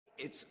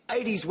It's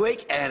 80s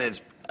week and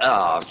it's,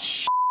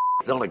 it's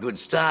not a good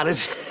start,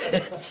 is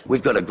it?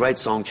 We've got a great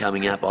song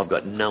coming up. I've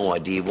got no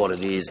idea what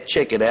it is.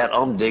 Check it out.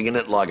 I'm digging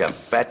it like a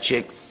fat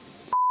chick.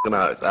 F***ing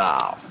oath.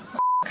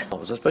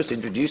 Was I supposed to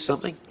introduce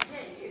something?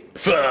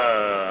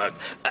 Fuck.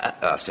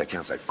 So I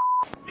can't say f***.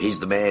 He's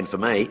the man for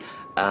me.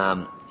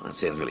 That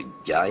sounds really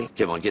gay.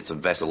 Come on, get some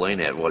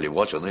Vaseline out while you're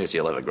watching this.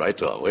 You'll have a great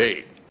time.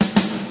 Wait.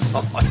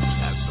 Oh, my God.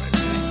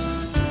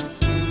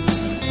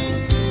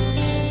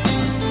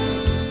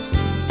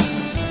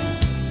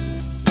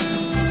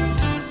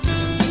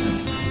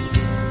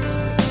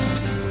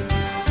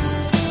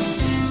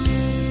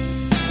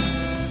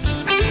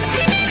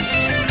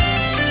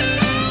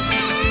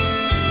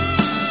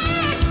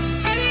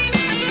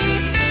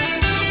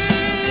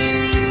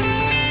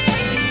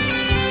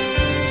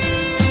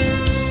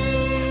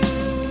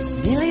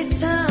 Nearly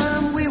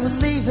time we were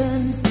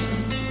leaving.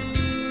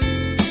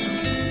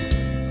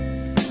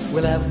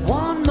 We'll have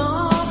one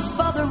more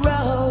for the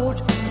road.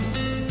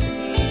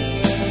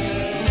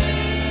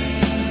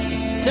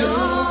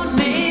 Don't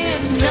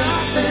mean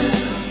nothing.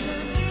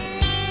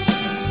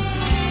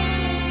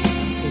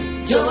 It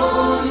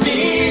don't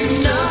mean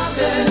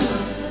nothing.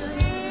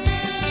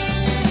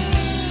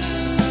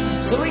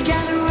 So we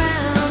gather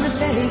around the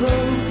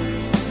table,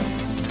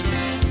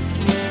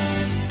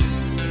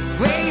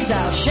 raise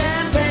our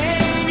champagne.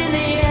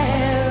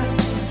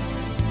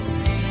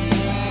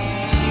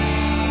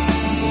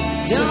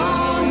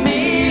 Don't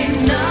mean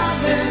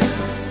nothing.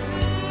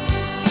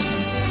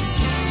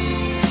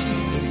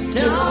 It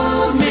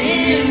don't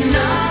mean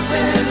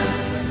nothing.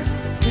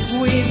 'Cause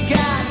we've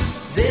got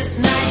this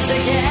night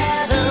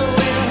together.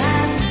 We'll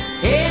have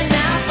it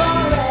now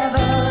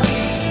forever.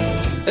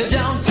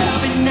 Don't tell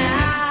me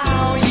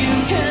now you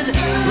can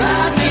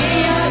write me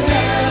a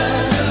letter.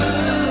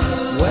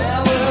 Where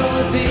will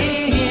it be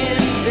in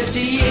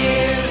 50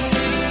 years?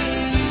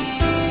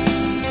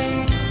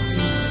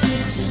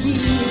 50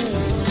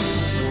 years.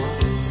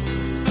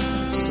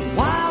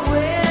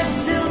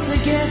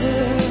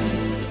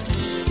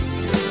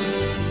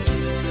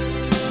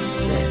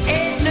 There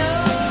ain't no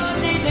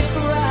need to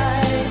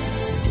cry.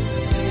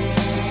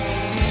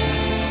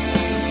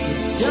 It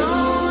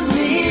don't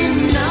mean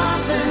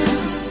nothing.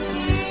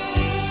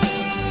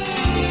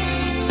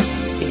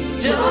 It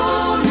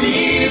don't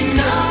mean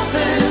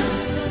nothing.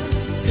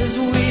 'Cause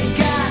we've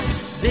got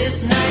this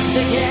night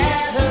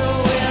together.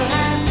 We'll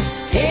have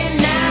it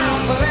now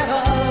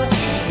forever.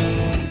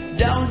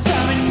 Don't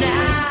tell me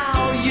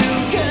now you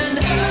can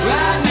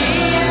write me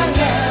a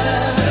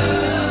letter.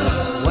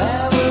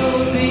 Where will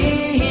we be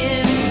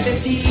in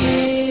 50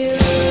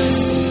 years?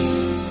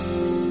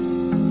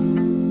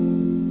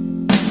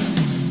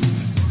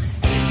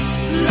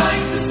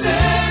 Like the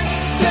sun,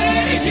 say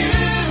you.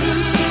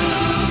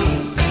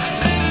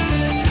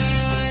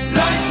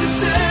 Like the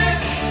sun,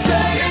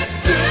 say it's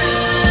true.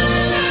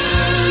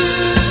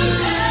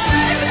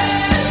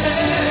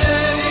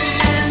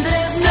 And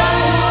there's no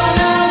one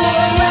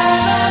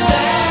other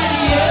than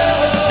you.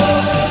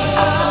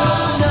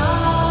 Oh no,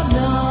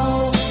 no.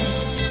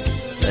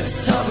 Let's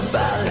talk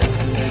about it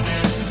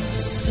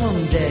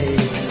someday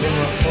when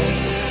we're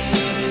old.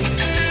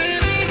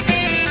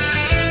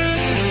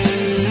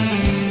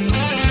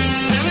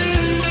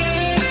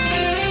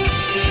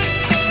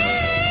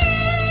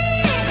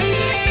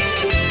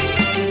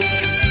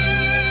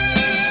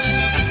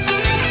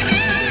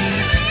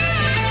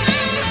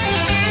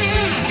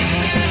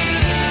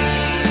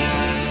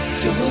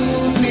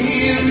 Don't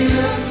mean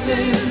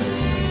nothing.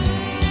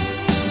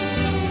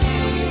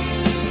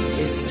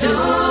 It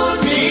don't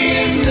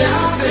mean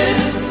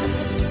nothing.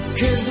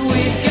 'Cause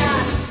we've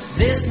got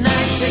this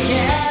night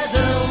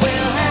together.